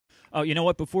Oh, you know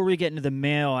what? Before we get into the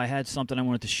mail, I had something I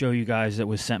wanted to show you guys that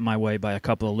was sent my way by a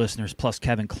couple of listeners, plus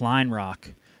Kevin Kleinrock.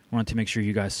 I wanted to make sure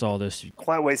you guys saw this.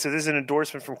 Wait, so this is an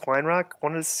endorsement from Kleinrock?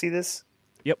 Wanted to see this?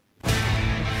 Yep.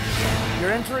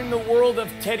 You're entering the world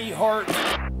of Teddy Hart.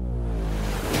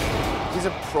 He's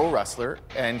a pro wrestler,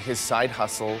 and his side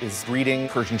hustle is breeding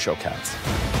Persian show cats.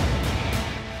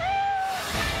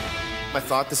 I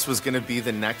thought this was going to be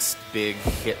the next big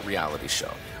hit reality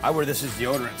show. I wear this as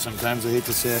deodorant sometimes, I hate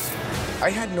to say it.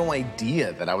 I had no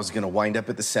idea that I was going to wind up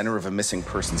at the center of a missing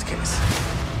persons case.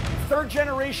 Third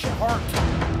generation Hart.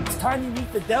 It's time you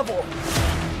meet the devil.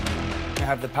 I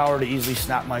have the power to easily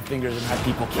snap my fingers and have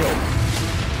people killed.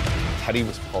 Teddy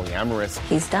was polyamorous.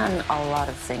 He's done a lot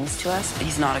of things to us.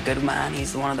 He's not a good man.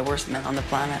 He's one of the worst men on the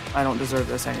planet. I don't deserve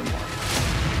this anymore.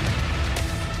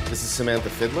 This is Samantha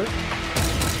Fiddler.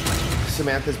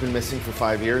 Samantha's been missing for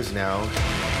 5 years now.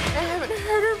 I haven't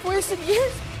heard her voice in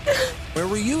years. Where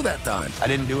were you that time? I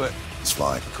didn't do it. It's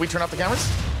fine. Can we turn off the cameras?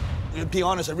 To be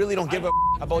honest, I really don't give a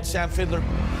about Sam Fiddler.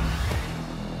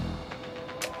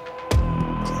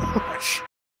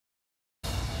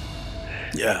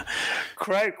 Yeah.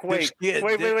 Wait.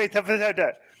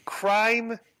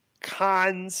 Crime,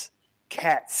 cons,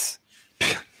 cats.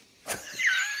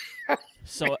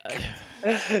 So,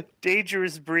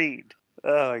 Dangerous breed.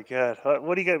 Oh, my God.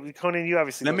 What do you got? Konnan, you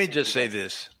obviously... Let me just say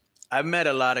this. I've met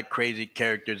a lot of crazy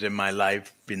characters in my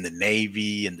life, in the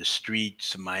Navy, in the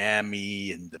streets, in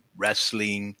Miami, in the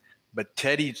wrestling. But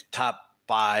Teddy's top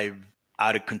 5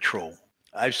 out of control.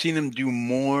 I've seen him do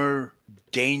more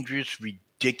dangerous,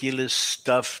 ridiculous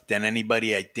stuff than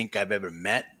anybody I think I've ever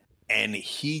met. And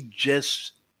he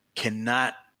just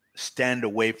cannot stand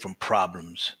away from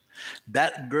problems.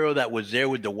 That girl that was there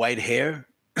with the white hair,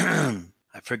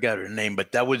 I forgot her name,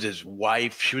 but that was his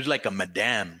wife. She was like a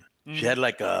madame. She had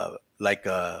like a what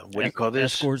do you call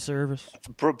this? Escort service?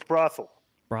 Brothel.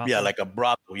 Yeah, like a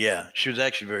brothel. Yeah, she was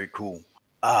actually very cool.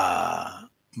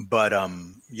 But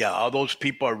all those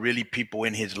people are really people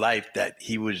in his life that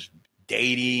he was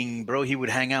dating. Bro, he would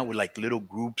hang out with like little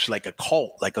groups, like a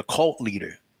cult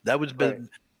leader. That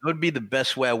would be the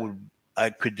best way I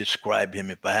could describe him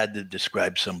if I had to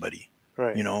describe somebody.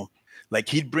 Right. You know, like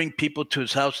he'd bring people to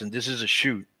his house, and this is a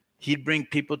shoot. He'd bring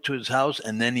people to his house,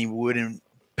 and then he wouldn't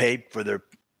pay for their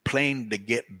plane to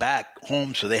get back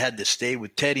home, so they had to stay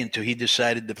with Teddy until he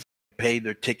decided to pay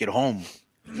their ticket home.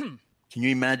 Can you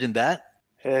imagine that?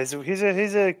 Yeah, he's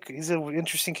an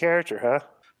interesting character, huh?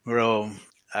 Bro,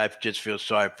 I just feel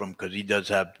sorry for him because he does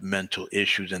have mental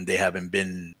issues, and they haven't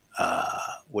been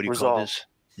what do you call this?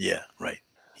 Yeah, right.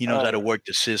 He knows how to work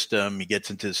the system. He gets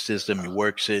into the system. He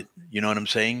works it. You know what I'm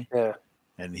saying? Yeah.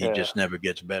 And he just never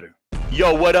gets better.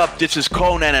 Yo, what up? This is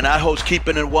Konnan, and I host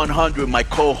Keeping It 100, my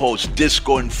co-host,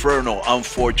 Disco Inferno,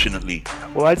 unfortunately.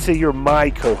 Well, I'd say you're my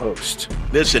co-host.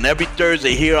 Listen, every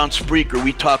Thursday here on Spreaker,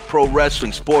 we talk pro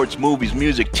wrestling, sports, movies,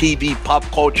 music, TV, pop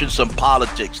culture, and some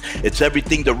politics. It's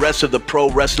everything the rest of the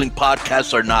pro wrestling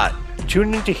podcasts are not.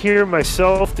 Tune in to hear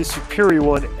myself, the superior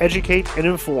one, educate and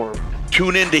inform.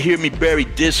 Tune in to hear me bury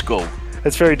Disco.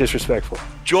 That's very disrespectful.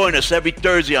 Join us every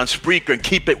Thursday on Spreaker and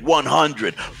keep it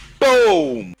 100.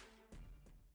 Boom!